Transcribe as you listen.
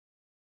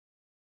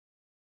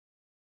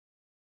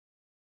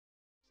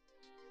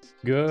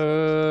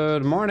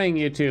Good morning,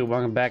 YouTube.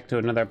 Welcome back to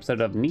another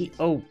episode of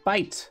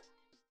Neophyte.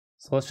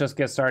 So let's just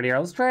get started here.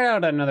 Let's try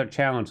out another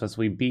challenge as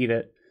we beat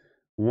it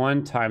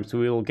one time, so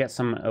we will get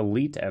some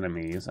elite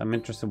enemies. I'm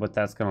interested what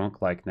that's going to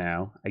look like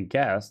now. I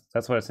guess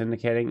that's what it's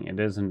indicating. It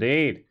is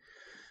indeed.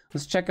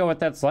 Let's check out what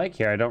that's like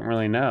here. I don't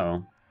really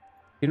know.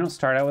 You don't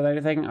start out with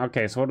anything?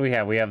 Okay, so what do we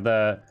have? We have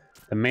the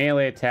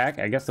melee attack.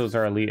 I guess those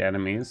are elite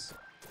enemies.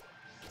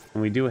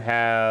 And we do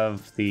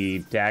have the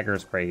dagger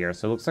spray here,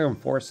 so it looks like I'm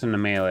forced into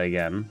melee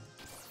again.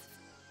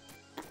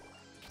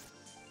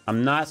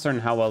 I'm not certain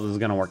how well this is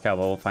gonna work out,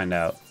 but we'll find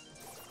out.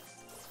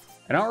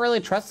 I don't really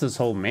trust this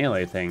whole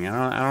melee thing.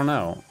 I don't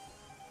know.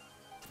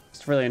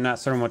 Just really not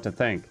certain what to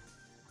think.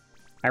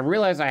 I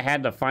realized I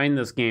had to find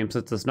this game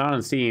since it's not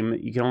on Steam.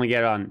 You can only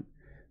get it on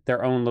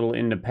their own little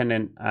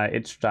independent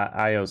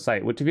itch.io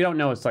site, which if you don't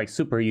know, it's like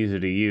super easy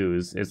to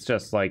use. It's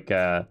just like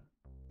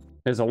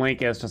there's a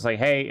link. It's just like,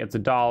 hey, it's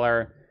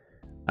 $1.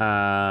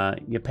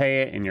 You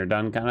pay it and you're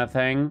done kind of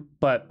thing.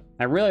 But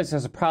I realized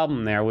there's a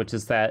problem there, which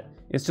is that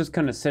it's just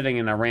kind of sitting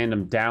in a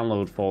random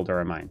download folder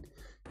of mine.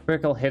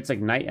 Critical hits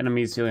ignite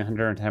enemies dealing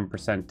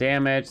 110%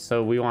 damage.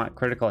 So we want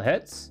critical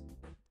hits,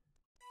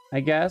 I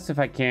guess, if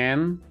I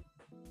can.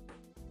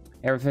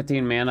 Every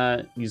 15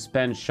 mana, you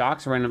spend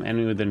shocks a random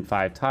enemy within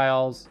 5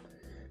 tiles.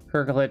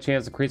 Critical hit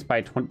chance increased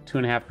by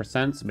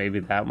 2.5%, so maybe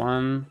that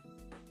one.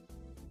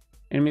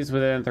 Enemies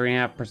within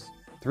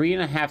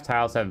 3.5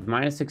 tiles have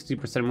minus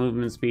 60%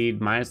 movement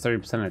speed, minus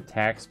 30%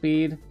 attack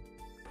speed.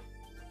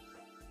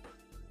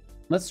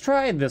 Let's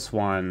try this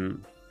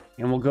one,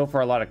 and we'll go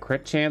for a lot of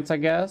crit chance, I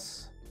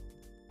guess.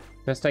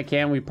 Best I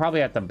can. We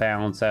probably have to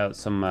balance out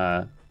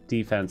some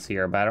defense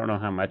here, but I don't know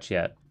how much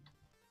yet.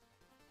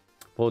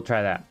 We'll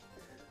try that.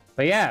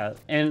 But yeah,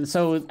 and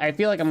so I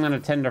feel like I'm going to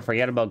tend to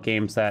forget about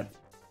games that,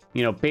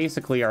 you know,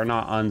 basically are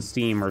not on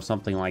Steam or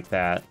something like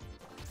that.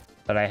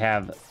 But I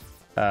have,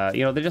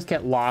 you know, they just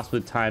get lost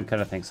with time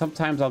kind of thing.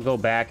 Sometimes I'll go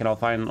back and I'll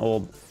find an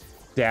old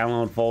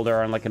download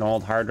folder on like an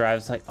old hard drive.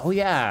 It's like, oh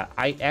yeah,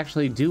 I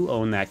actually do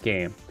own that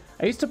game.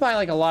 I used to buy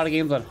like a lot of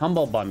games on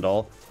Humble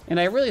Bundle, and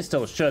I really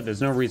still should.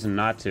 There's no reason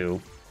not to.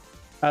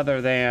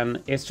 Other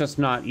than it's just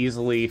not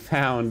easily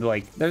found.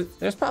 Like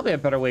there's probably a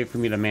better way for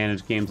me to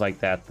manage games like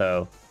that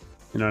though.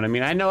 You know what I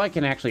mean? I know I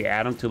can actually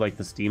add them to like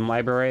the Steam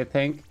library, I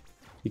think.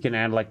 You can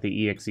add like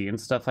the EXE and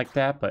stuff like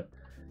that, but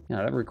you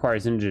know, that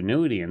requires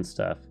ingenuity and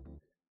stuff.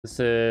 This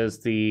is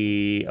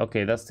the,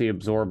 okay, that's the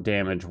absorb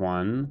damage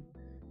one.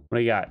 What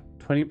do you got?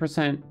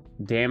 20%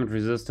 damage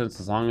resistance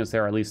as long as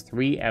there are at least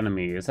 3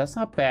 enemies. That's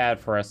not bad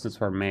for us since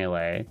we're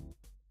melee.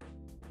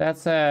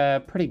 That's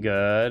pretty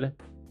good.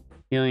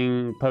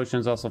 Healing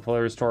potions also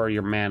fully restore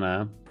your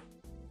mana.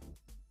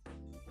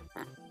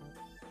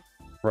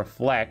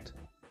 Reflect.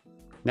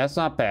 That's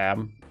not bad.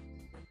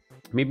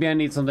 Maybe I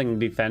need something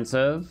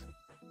defensive.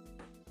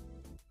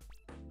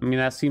 I mean,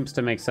 that seems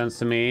to make sense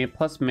to me.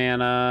 Plus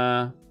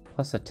mana,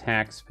 plus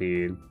attack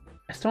speed.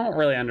 I still don't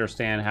really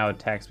understand how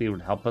attack speed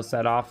would help us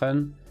that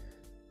often.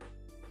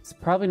 It's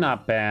probably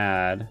not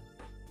bad.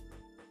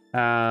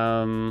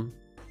 For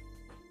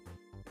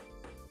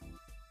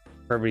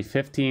every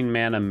 15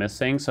 mana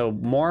missing. So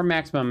more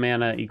maximum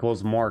mana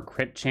equals more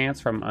crit chance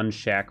from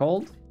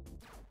Unshackled.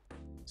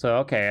 So,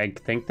 okay, I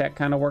think that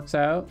kind of works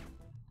out.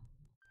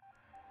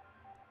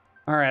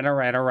 All right.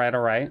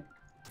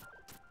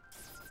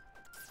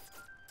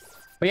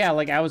 But yeah,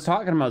 like I was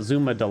talking about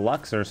Zuma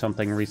Deluxe or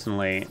something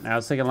recently, and I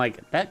was thinking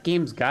like, that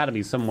game's gotta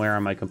be somewhere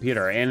on my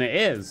computer, and it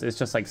is. It's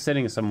just like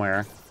sitting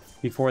somewhere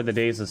before the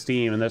days of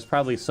Steam, and there's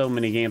probably so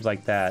many games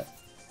like that.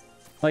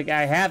 Like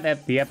I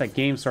have the Epic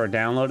Game Store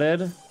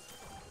downloaded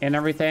and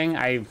everything.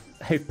 I've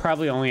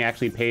probably only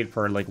actually paid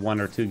for like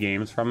 1 or 2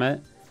 games from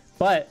it,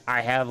 but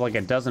I have like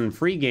a dozen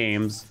free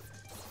games.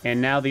 And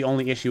now the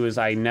only issue is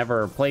I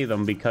never play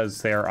them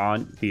because they're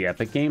on the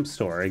Epic Game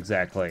Store,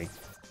 exactly.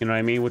 You know what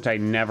I mean? Which I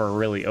never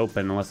really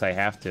open unless I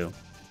have to.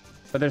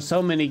 But there's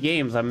so many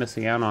games I'm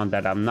missing out on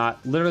that I'm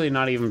literally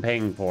not even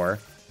paying for.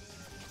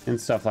 And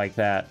stuff like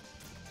that.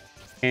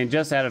 And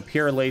just out of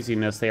pure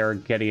laziness, they are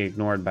getting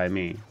ignored by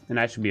me. And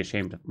I should be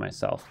ashamed of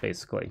myself,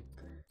 basically.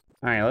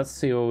 Alright, let's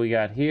see what we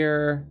got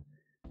here.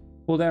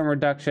 Cooldown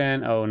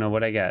reduction. Oh no,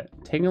 what'd I get?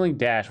 Tingling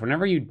dash.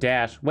 Whenever you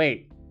dash,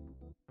 wait.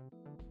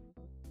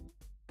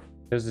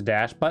 There's a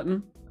dash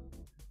button.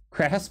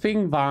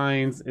 Grasping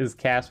vines is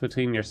cast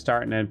between your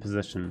start and end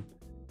position.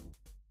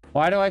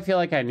 Why do I feel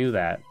like I knew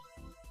that?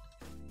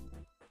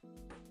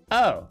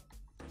 Oh.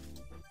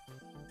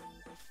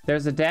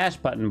 There's a dash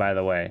button, by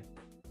the way.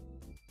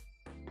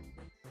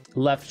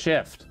 Left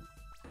shift.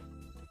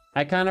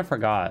 I kind of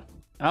forgot.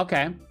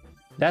 Okay.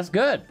 That's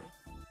good.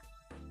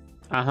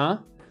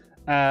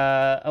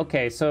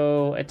 Okay,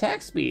 so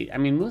attack speed. I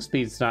mean, move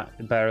speed's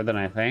not better than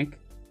I think.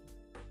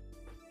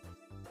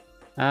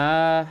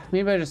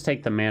 Maybe I just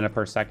take the mana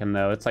per second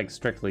though. It's like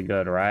strictly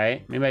good,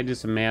 right? Maybe I do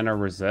some mana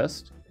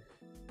resist.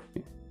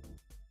 Do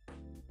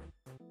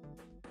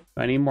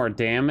I need more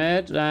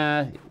damage?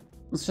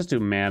 Let's just do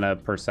mana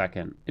per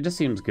second. It just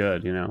seems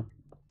good, you know?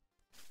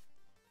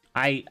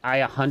 I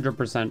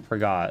 100%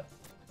 forgot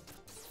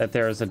that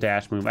there is a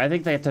dash move. I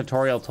think the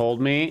tutorial told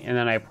me, and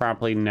then I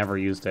promptly never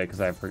used it because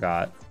I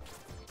forgot.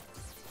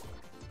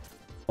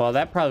 Well,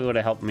 that probably would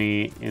have helped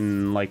me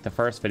in like the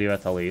first video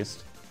at the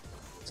least.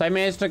 So I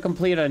managed to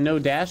complete a no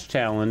dash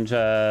challenge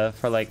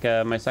for like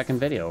my second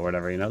video or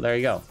whatever, you know? There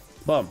you go.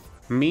 Boom.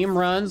 Meme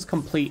runs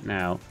complete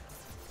now. All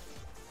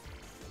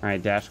right,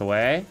 dash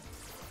away.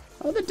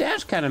 Oh, the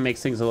dash kind of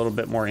makes things a little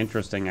bit more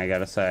interesting, I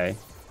gotta say.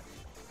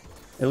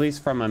 At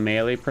least from a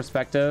melee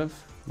perspective.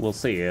 We'll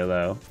see,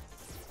 though.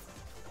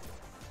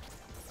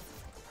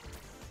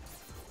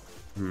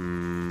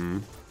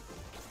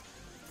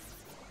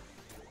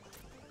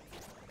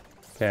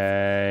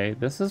 Okay,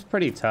 this is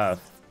pretty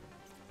tough.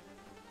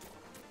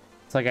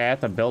 It's like I have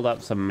to build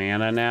up some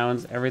mana now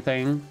and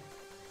everything.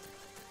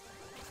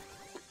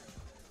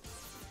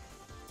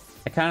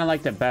 I kind of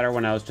liked it better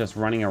when I was just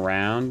running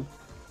around,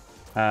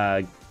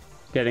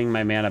 getting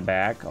my mana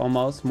back,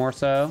 almost, more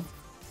so.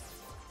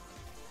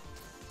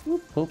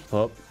 Whoop, whoop,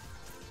 whoop.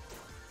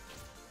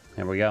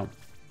 There we go.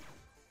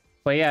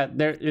 But yeah,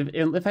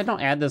 if I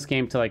don't add this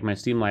game to like my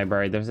Steam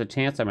library, there's a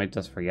chance I might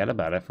just forget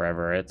about it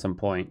forever at some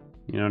point.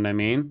 You know what I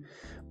mean?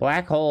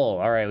 Black hole.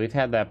 All right, we've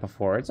had that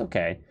before. It's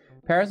okay.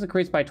 Power is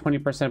increased by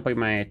 20%, but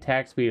my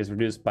attack speed is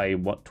reduced by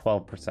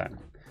 12%.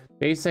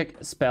 Basic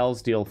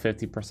spells deal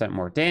 50%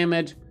 more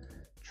damage.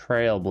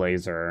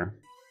 Trailblazer.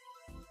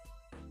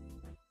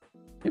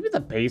 Maybe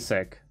the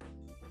basic.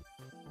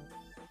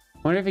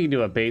 I wonder if you can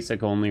do a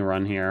basic only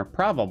run here.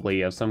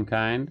 Probably of some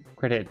kind.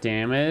 Crit hit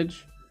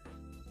damage.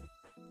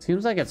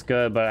 Seems like it's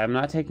good, but I'm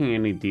not taking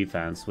any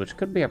defense, which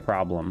could be a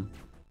problem.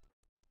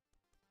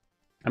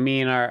 I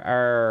mean,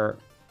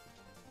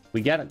 we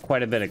get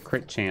quite a bit of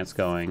crit chance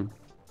going.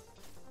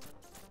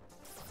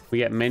 We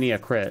get many a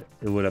crit,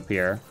 it would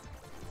appear.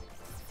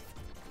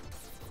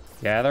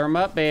 Gather them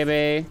up,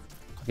 baby.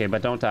 Okay,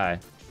 but don't die.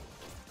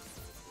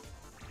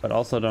 But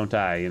also don't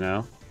die, you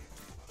know?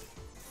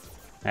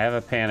 I have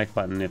a panic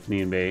button if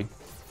need be.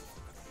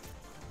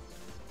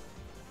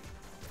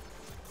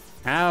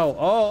 Ow! Oh,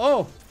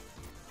 oh!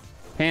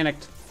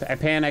 Panicked. I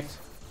panicked.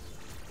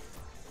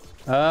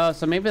 Oh,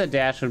 so maybe the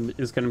dash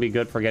is going to be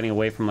good for getting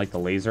away from, like, the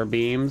laser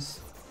beams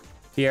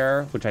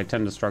here, which I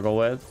tend to struggle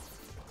with.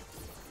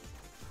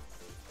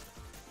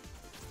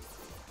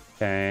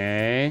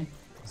 Okay.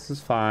 This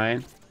is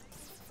fine.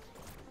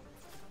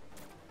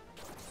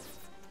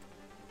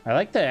 I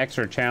like the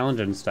extra challenge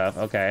and stuff.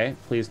 Okay,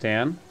 please,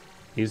 Dan.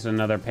 Use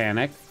another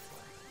panic.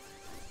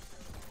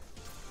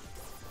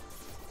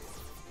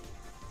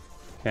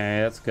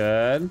 Okay, that's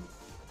good.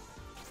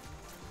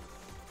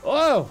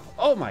 Oh!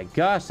 Oh my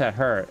gosh, that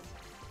hurt.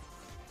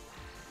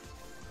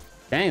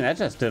 Dang, that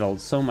just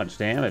did so much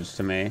damage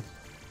to me.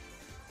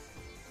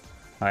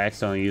 I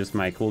accidentally used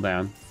my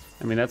cooldown.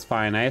 I mean, that's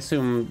fine. I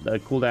assume the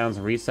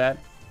cooldowns reset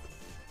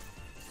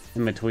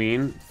in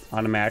between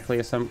automatically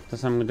to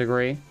some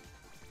degree.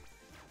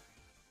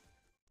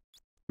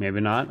 Maybe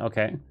not.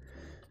 Okay.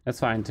 That's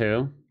fine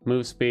too.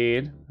 Move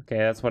speed. Okay,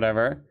 that's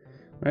whatever.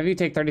 Whenever you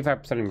take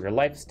 35% of your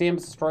life,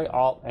 stamina destroy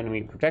all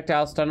enemy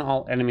projectiles, stun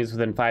all enemies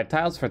within 5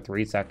 tiles for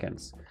 3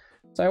 seconds.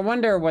 So I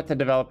wonder what the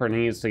developer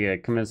needs to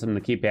convince them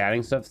to keep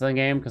adding stuff to the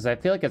game, because I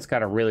feel like it's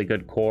got a really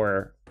good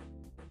core,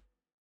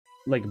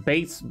 like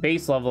base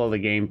level of the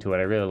game to it.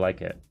 I really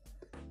like it.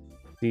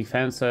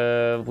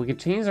 Defensive. We could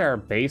change our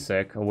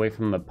basic away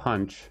from the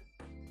punch.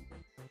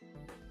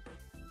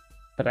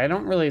 But I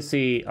don't really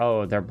see...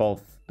 Oh, they're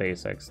both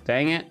basics.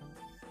 Dang it.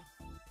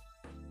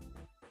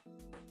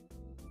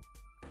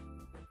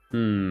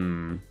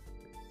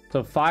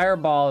 So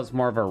fireball is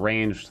more of a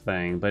ranged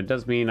thing, but it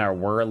does mean our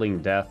whirling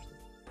death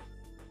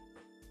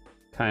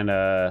kind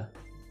of...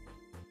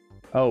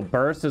 Oh,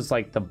 burst is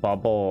like the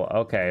bubble.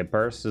 Okay,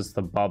 burst is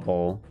the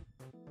bubble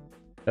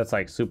that's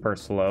like super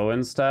slow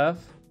and stuff.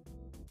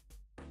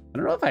 I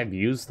don't know if I've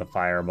used the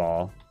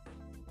fireball.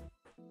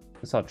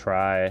 Guess I'll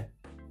try.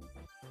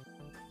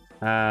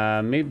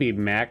 Maybe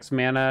max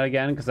mana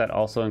again, because that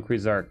also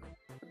increases our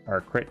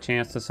crit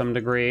chance to some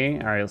degree.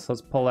 All right, so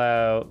let's pull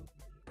out...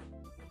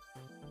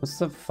 What's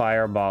the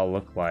fireball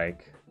look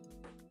like?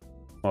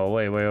 Oh,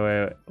 wait.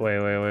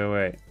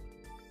 Okay,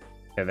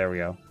 there we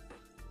go.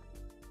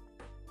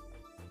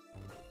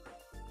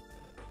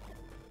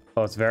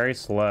 Oh, it's very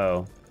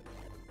slow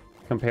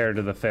compared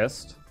to the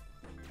fist.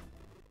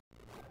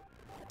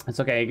 It's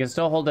okay, you can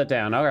still hold it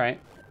down. All right.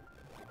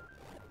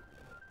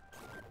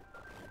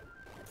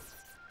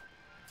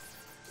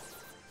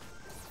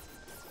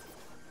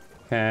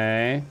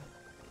 Okay.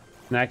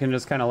 And I can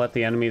just kind of let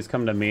the enemies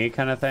come to me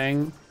kind of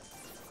thing.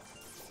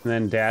 And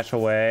then dash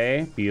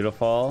away.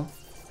 Beautiful.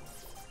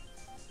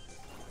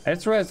 I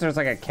just realized there's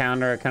like a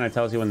counter. It kind of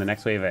tells you when the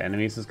next wave of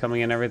enemies is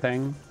coming and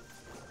everything.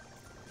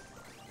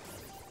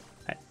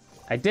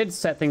 I did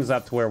set things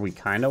up to where we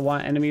kind of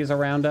want enemies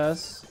around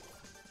us.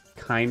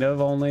 Kind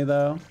of only,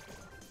 though.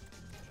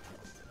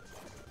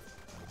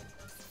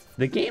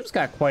 The game's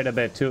got quite a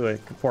bit to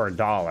it for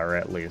 $1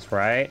 at least,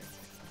 right?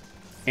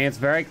 And it's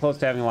very close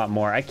to having a lot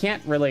more. I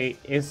can't really...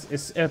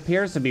 it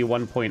appears to be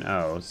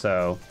 1.0,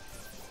 so...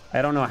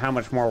 I don't know how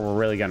much more we're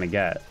really gonna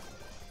get.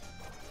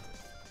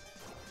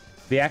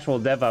 The actual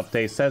dev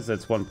update says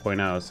it's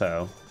 1.0,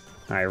 so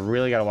I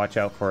really gotta watch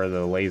out for the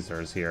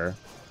lasers here.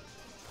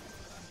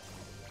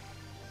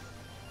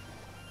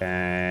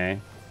 Okay.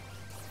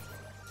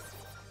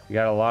 We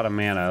got a lot of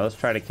mana. Let's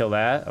try to kill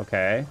that.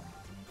 Okay.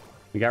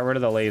 We got rid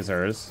of the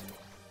lasers.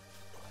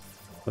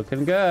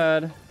 Looking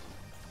good.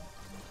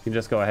 You can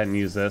just go ahead and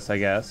use this, I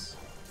guess.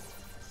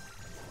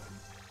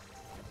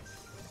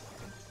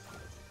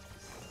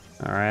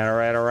 Alright,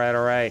 alright, alright,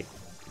 alright.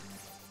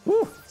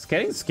 Whew, it's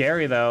getting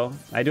scary, though.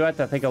 I do have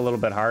to think a little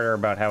bit harder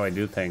about how I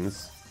do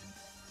things.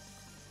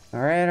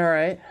 Alright,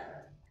 alright.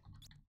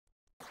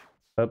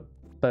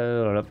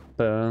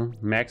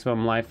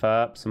 Maximum life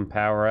up, some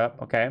power up.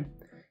 Okay.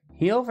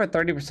 Heal for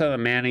 30% of the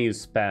mana you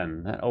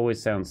spend. That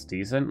always sounds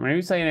decent. Whenever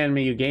you say an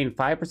enemy, you gain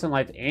 5%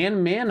 life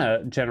and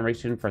mana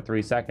generation for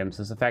 3 seconds.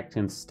 This effect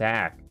can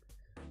stack.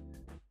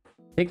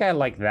 I think I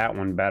like that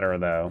one better,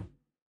 though.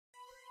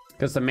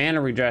 Because the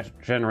mana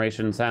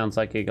regeneration sounds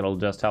like it'll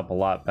just help a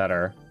lot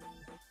better.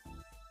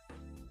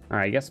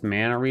 Alright, I guess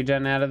mana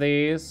regen out of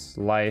these.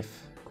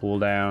 Life,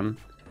 cooldown.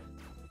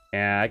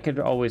 Yeah, I could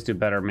always do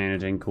better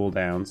managing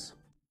cooldowns.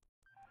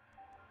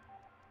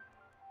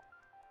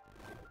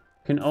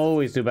 Can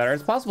always do better.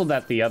 It's possible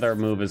that the other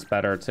move is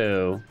better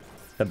too.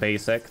 The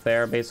basic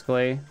there,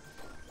 basically.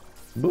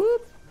 Boop.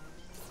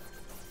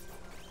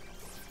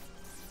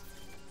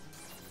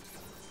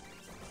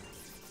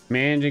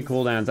 Managing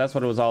cooldowns, that's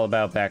what it was all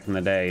about back in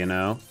the day, you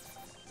know?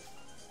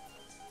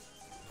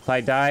 If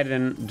I died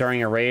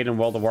during a raid in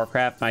World of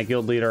Warcraft, my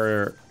guild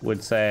leader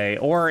would say,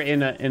 or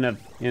in an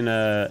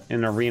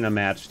arena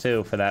match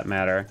too, for that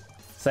matter,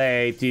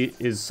 say,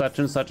 is such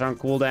and such on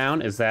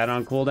cooldown? Is that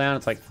on cooldown?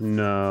 It's like,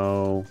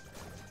 no.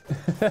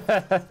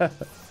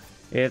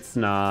 It's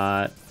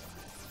not.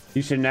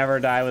 You should never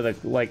die with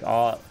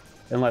a,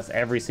 unless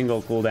every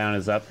single cooldown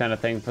is up kind of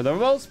thing for the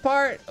most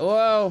part.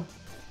 Whoa.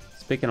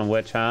 Speaking of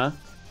which, huh?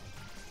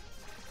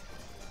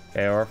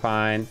 Okay, we're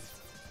fine.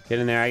 Get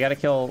in there. I gotta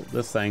kill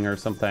this thing or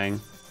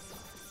something.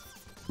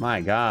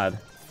 My God.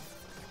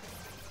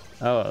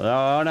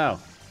 Oh no.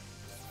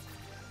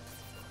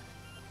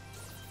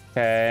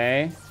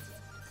 Okay.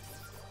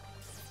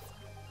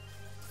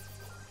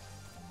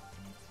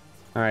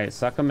 Alright,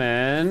 suck them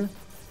in.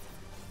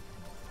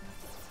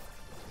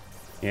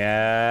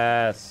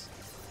 Yes.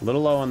 A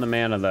little low on the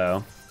mana,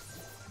 though.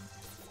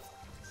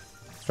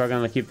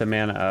 Struggling to keep the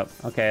mana up.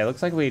 Okay,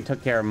 looks like we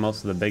took care of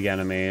most of the big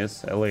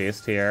enemies, at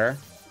least here.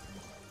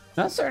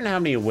 Not certain how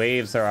many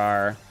waves there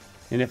are,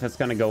 and if it's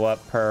going to go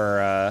up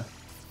per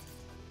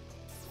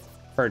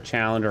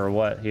challenge or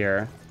what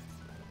here.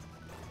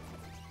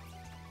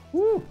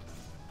 Woo!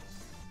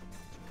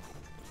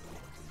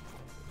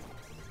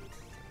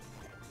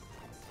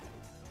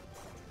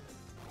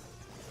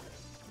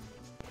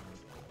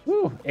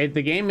 Whew.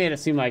 The game made it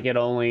seem like it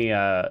only,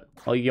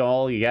 all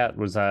you got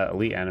was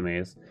elite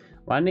enemies.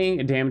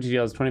 Lightning damage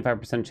deals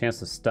 25% chance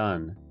to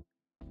stun.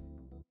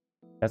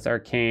 That's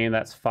arcane,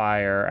 that's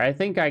fire. I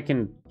think I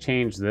can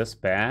change this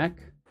back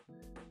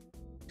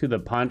to the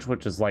punch,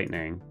 which is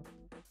lightning.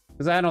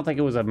 Because I don't think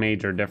it was a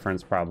major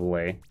difference,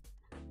 probably.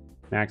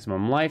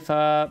 Maximum life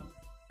up,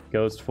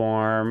 ghost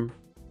form.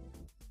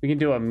 We can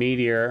do a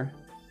meteor.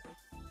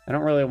 I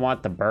don't really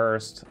want the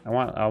burst. I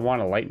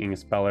want a lightning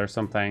spell or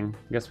something.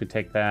 I guess we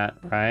take that,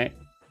 right?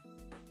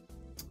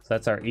 So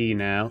that's our E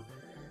now.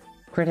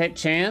 Crit hit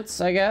chance,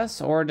 I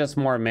guess, or just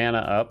more mana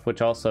up,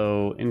 which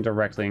also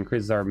indirectly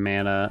increases our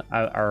mana,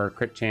 our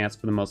crit chance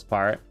for the most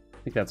part. I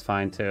think that's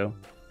fine too.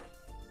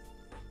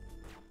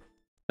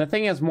 The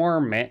thing is, more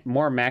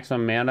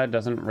maximum mana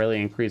doesn't really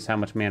increase how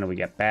much mana we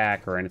get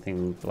back or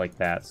anything like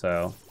that,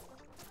 so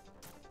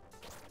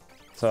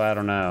I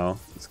don't know.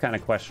 It's kind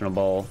of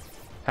questionable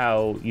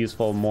how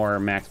useful more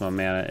maximum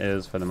mana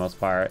is for the most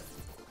part.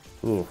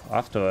 Ooh,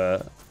 off to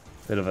a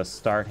bit of a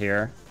start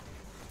here.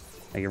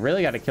 Like, you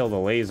really got to kill the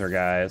laser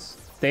guys.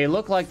 They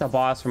look like the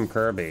boss from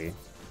Kirby.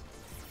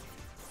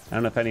 I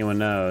don't know if anyone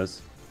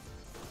knows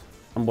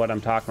what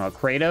I'm talking about.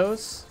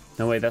 Kratos?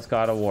 No, wait, that's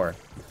God of War.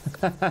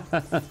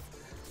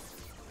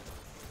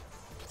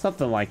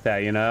 Something like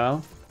that, you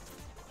know?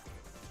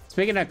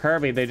 Speaking of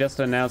Kirby, they just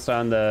announced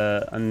on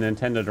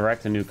Nintendo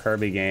Direct a new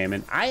Kirby game,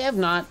 and I have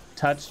not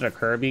touched a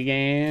Kirby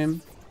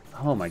game.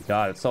 Oh my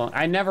God, it's so...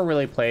 I never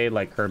really played,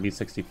 like, Kirby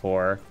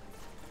 64.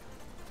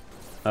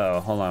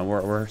 Oh, hold on.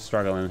 We're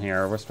struggling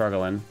here. We're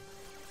struggling.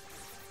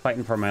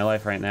 Fighting for my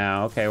life right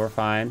now. Okay, we're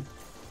fine.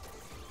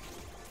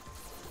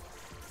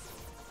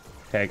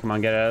 Okay, come on,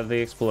 get out of the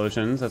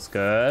explosions. That's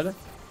good. All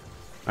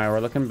right,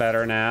 we're looking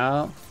better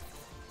now.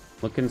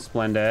 Looking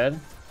splendid.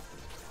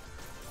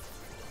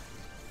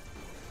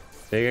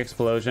 Big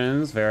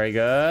explosions. Very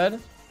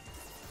good.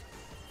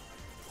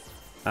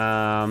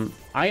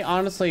 I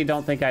honestly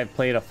don't think I've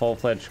played a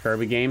full-fledged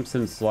Kirby game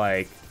since,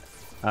 like,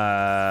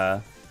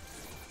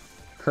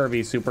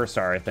 Kirby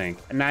Superstar, I think.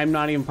 And I'm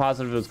not even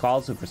positive it was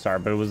called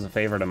Superstar, but it was a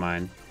favorite of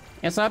mine.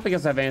 And it's not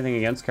because I have anything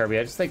against Kirby.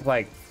 I just think,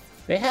 like,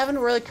 they haven't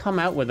really come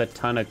out with a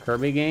ton of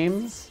Kirby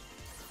games.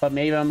 But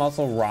maybe I'm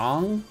also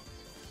wrong,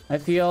 I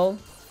feel.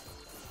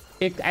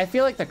 I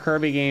feel like the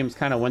Kirby games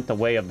kind of went the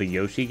way of the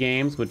Yoshi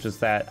games, which is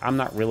that I'm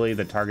not really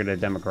the targeted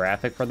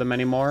demographic for them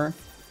anymore.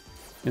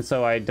 And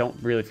so I don't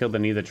really feel the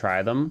need to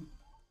try them.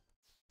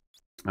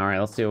 All right,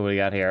 let's see what we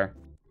got here.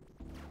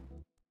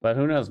 But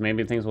who knows,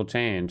 maybe things will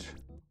change.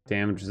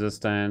 Damage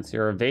resistance.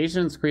 Your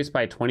evasion is increased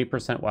by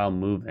 20% while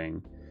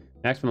moving.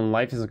 Maximum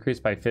life is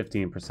increased by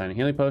 15%.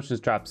 Healing potions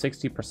drop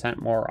 60%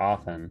 more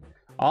often.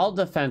 All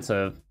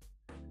defensive.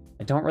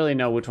 I don't really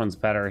know which one's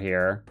better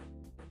here.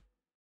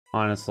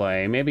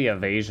 Honestly, maybe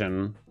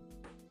evasion.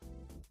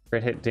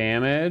 Crit hit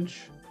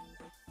damage.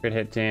 Crit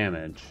hit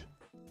damage.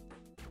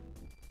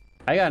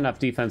 I got enough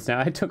defense now.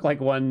 I took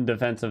like one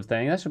defensive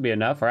thing. That should be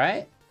enough,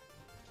 right?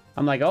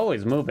 I'm like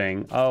always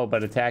moving. Oh,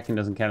 but attacking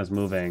doesn't count as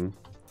moving,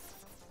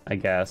 I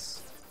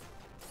guess.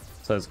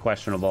 So it's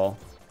questionable.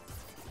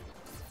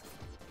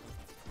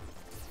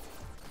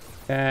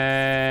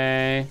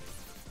 Okay.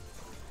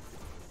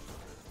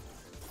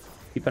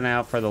 Keep an eye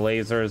out for the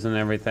lasers and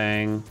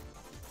everything.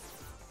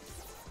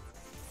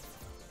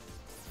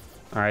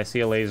 All right, I see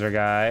a laser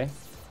guy.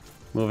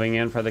 Moving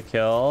in for the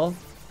kill.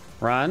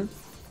 Run.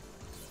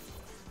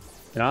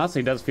 It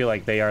honestly does feel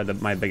like they are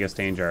my biggest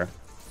danger.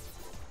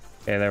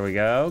 Okay, there we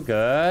go.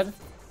 Good.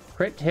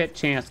 Crit hit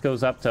chance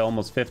goes up to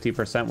almost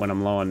 50% when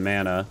I'm low on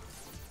mana.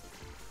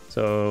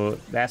 So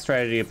that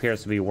strategy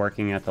appears to be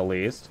working at the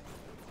least.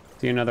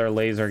 See another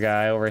laser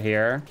guy over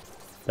here.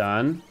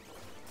 Done.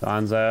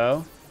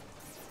 Gonzo.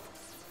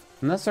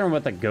 I'm not certain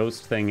what the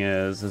ghost thing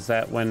is. Is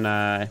that when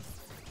I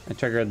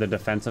triggered the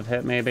defensive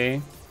hit,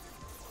 maybe?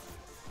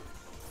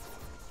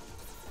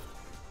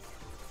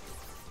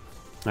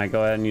 I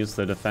go ahead and use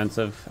the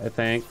defensive, I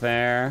think,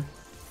 there.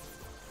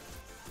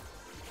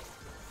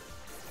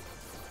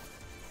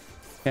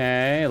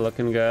 Okay,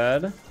 looking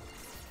good.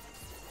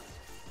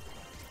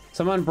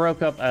 Someone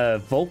broke up a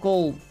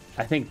vocal,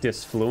 I think,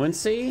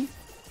 disfluency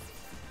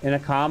in a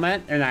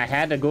comment, and I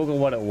had to Google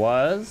what it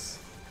was.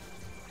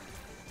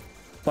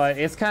 But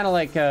it's kind of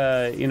like,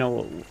 you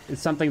know,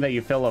 it's something that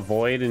you fill a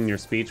void in your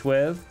speech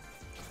with.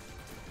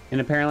 And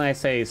apparently I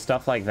say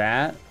stuff like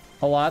that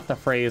a lot, the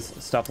phrase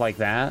stuff like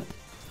that,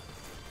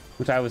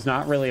 which I was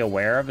not really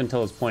aware of until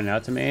it was pointed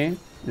out to me. And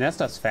that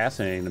stuff's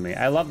fascinating to me.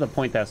 I love to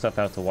point that stuff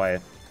out to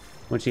wife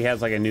when she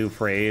has like a new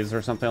phrase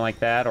or something like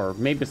that, or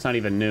maybe it's not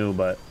even new,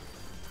 but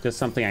just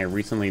something I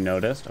recently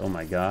noticed. Oh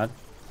my god.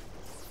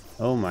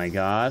 Oh my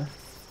god.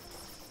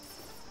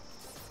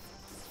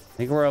 I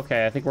think we're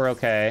okay. I think we're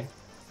okay.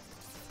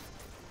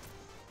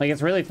 Like,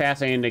 it's really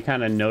fascinating to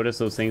kind of notice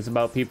those things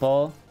about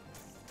people,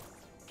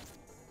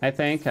 I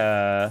think.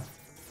 And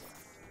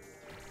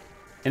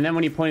then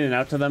when you point it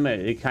out to them,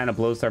 it kind of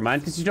blows their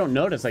mind, because you don't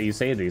notice that you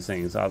say these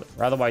things. Or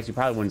otherwise, you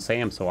probably wouldn't say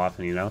them so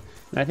often, you know?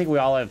 And I think we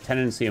all have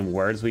tendency in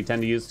words we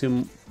tend to use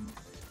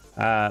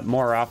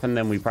more often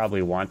than we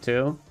probably want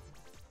to.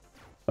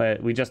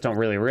 But we just don't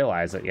really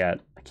realize it yet.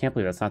 I can't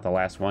believe that's not the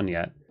last one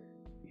yet.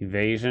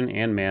 Evasion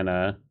and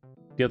mana.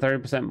 Deal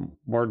 30%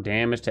 more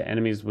damage to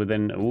enemies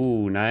within...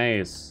 Ooh,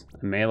 nice.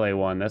 A melee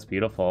one. That's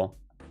beautiful.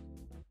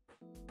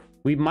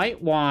 We might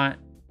want...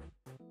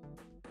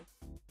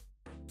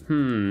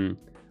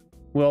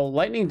 Well,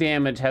 lightning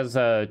damage has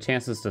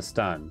chances to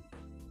stun.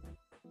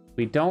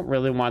 We don't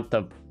really want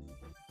the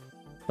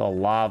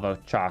lava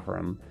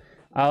chakram.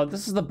 Oh,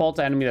 this is the bolt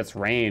enemy that's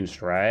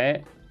ranged,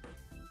 right?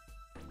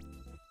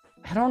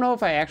 I don't know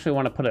if I actually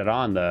want to put it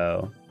on,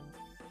 though.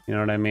 You know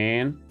what I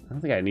mean? I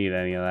don't think I need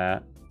any of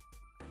that.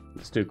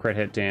 Let's do crit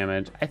hit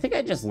damage. I think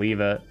I just leave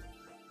it.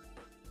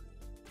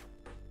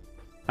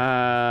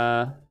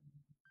 I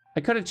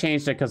could have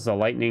changed it because the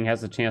lightning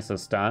has a chance to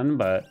stun,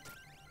 but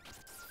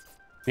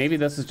maybe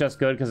this is just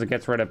good because it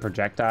gets rid of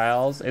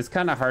projectiles. It's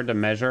kind of hard to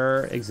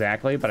measure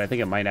exactly, but I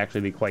think it might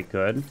actually be quite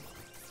good.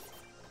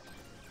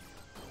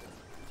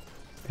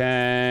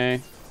 Okay.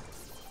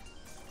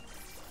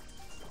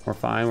 We're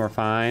fine, we're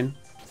fine.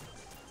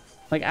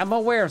 Like, I'm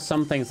aware of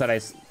some things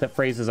that the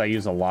phrases I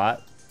use a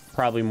lot.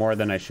 Probably more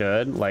than I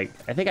should. Like,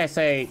 I think I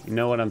say, you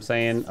know what I'm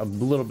saying, a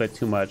little bit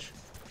too much.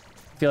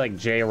 I feel like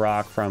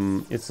J-Rock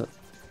from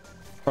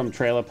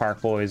Trailer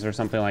Park Boys or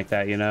something like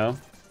that, you know?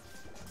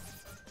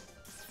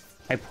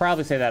 I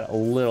probably say that a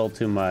little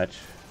too much.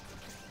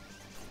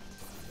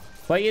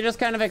 But you just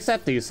kind of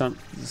accept some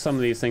of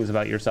these things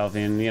about yourself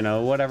and, you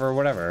know,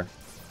 whatever.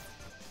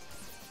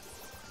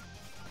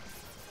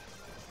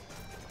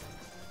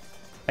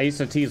 I used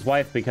to tease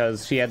wife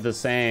because she had this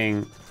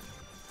saying,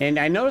 and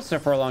I noticed it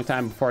for a long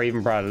time before I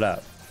even brought it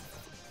up.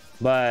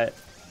 But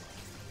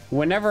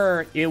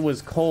whenever it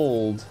was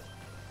cold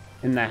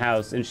in the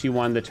house and she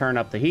wanted to turn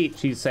up the heat,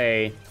 she'd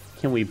say,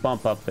 "Can we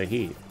bump up the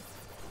heat?"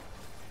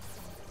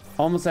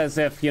 Almost as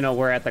if, you know,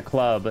 we're at the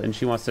club and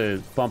she wants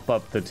to bump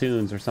up the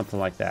tunes or something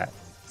like that.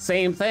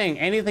 Same thing.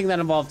 Anything that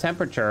involved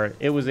temperature,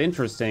 it was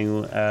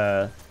interesting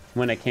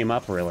when it came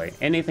up, really.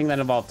 Anything that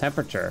involved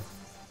temperature.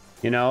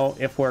 You know,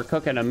 if we're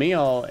cooking a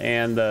meal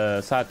and the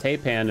saute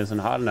pan isn't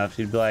hot enough,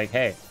 she'd be like,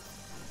 "Hey,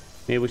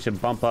 maybe we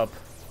should bump up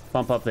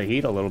the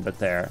heat a little bit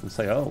there." It's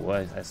like, oh,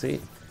 well, I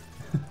see.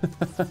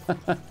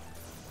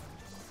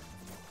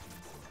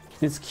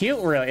 It's cute,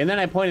 really. And then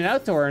I pointed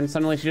out to her, and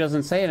suddenly she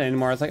doesn't say it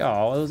anymore. I was like,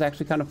 oh, it was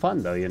actually kind of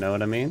fun, though. You know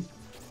what I mean?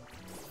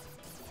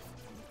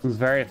 It was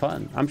very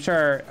fun. I'm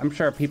sure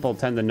people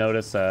tend to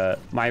notice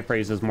my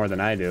phrases more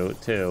than I do,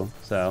 too.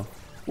 So,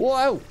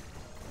 whoa!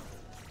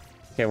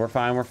 Okay, we're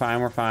fine, we're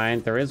fine, we're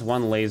fine. There is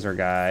one laser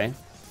guy.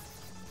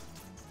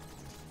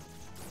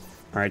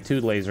 All right,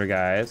 2 laser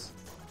guys.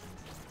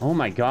 Oh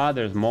my god,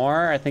 there's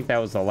more? I think that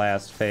was the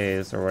last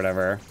phase or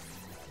whatever.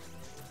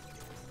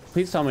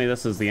 Please tell me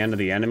this is the end of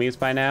the enemies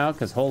by now,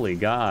 because holy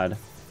god.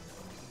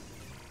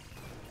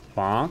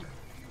 Bonk.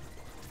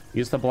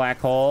 Use the black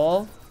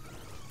hole.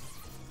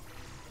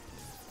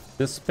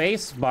 The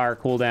space bar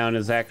cooldown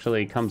is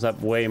actually comes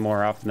up way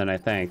more often than I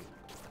think.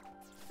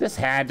 This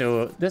had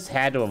to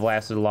have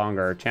lasted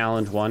longer.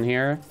 Challenge 1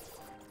 here.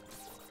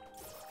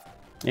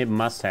 It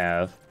must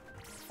have.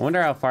 I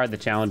wonder how far the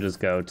challenges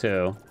go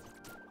too.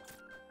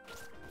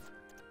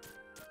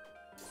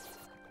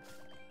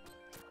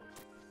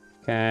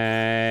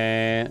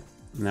 Okay.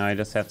 Now I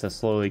just have to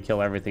slowly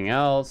kill everything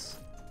else.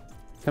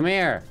 Come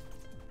here.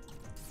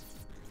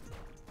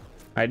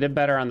 I did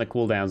better on the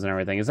cooldowns and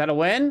everything. Is that a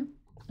win?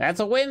 That's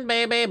a win,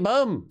 baby.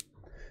 Boom.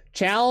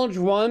 Challenge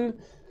 1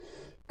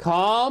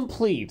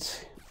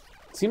 complete.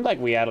 Seemed like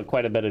we added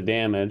quite a bit of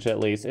damage, at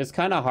least. It's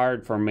kind of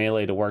hard for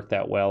melee to work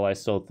that well, I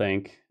still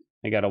think.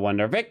 I gotta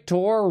wonder.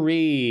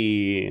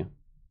 Victory!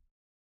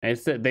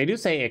 They do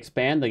say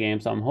expand the game,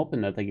 so I'm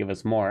hoping that they give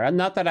us more.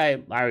 Not that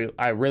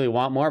I really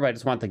want more, but I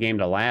just want the game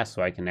to last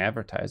so I can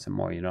advertise it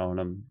more. You know what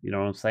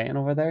I'm saying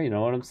over there? You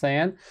know what I'm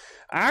saying?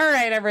 All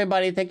right,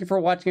 everybody. Thank you for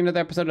watching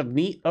another episode of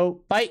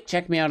Neophyte.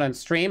 Check me out on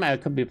stream. I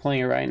could be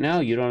playing it right now.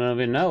 You don't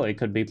even know. It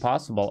could be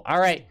possible. All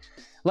right.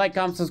 Like,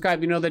 comment,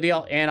 subscribe. You know the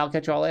deal. And I'll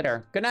catch you all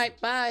later. Good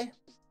night. Bye.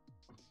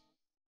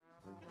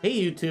 Hey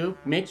YouTube,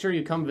 make sure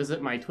you come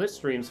visit my Twitch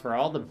streams for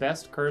all the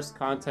best cursed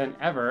content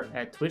ever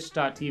at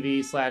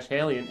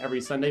twitch.tv/Haelian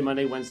every Sunday,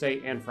 Monday, Wednesday,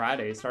 and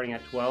Friday starting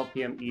at 12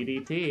 p.m.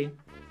 EDT.